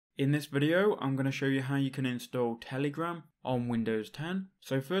In this video, I'm going to show you how you can install Telegram on Windows 10.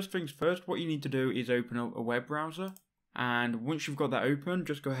 So first things first, what you need to do is open up a web browser. And once you've got that open,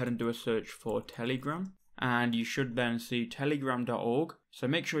 just go ahead and do a search for Telegram. And you should then see telegram.org. So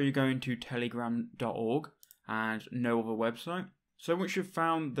make sure you go into telegram.org and no other website. So once you've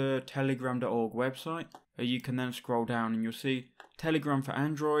found the telegram.org website, you can then scroll down and you'll see Telegram for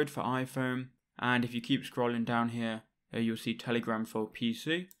Android, for iPhone. And if you keep scrolling down here, you'll see Telegram for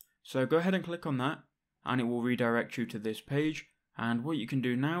PC. So go ahead and click on that and it will redirect you to this page. And what you can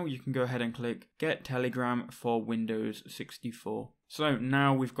do now, you can go ahead and click Get Telegram for Windows 64. So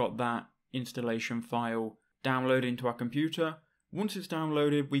now we've got that installation file downloaded into our computer. Once it's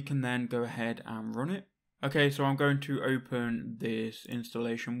downloaded, we can then go ahead and run it. Okay, so I'm going to open this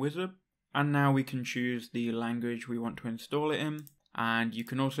installation wizard. And now we can choose the language we want to install it in. And you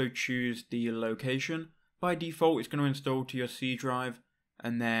can also choose the location. By default, it's going to install to your C drive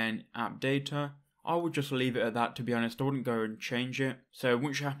and then app data. I would just leave it at that, to be honest. I wouldn't go and change it. So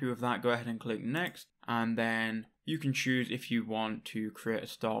once you're happy with that, go ahead and click next. And then you can choose if you want to create a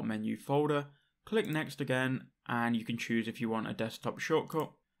start menu folder. Click next again, and you can choose if you want a desktop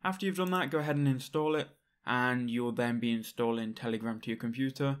shortcut. After you've done that, go ahead and install it. And you'll then be installing Telegram to your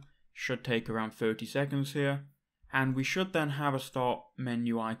computer. Should take around 30 seconds here. And we should then have a start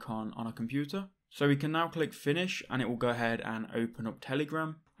menu icon on our computer. So we can now click finish and it will go ahead and open up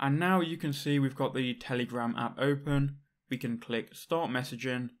Telegram. And now you can see we've got the Telegram app open. We can click start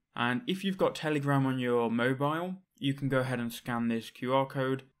messaging. And if you've got Telegram on your mobile, you can go ahead and scan this QR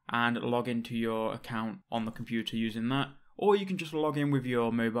code and log into your account on the computer using that. Or you can just log in with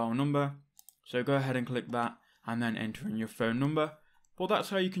your mobile number. So go ahead and click that and then enter in your phone number. Well, that's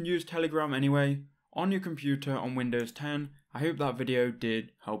how you can use Telegram anyway on your computer on Windows 10. I hope that video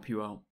did help you out.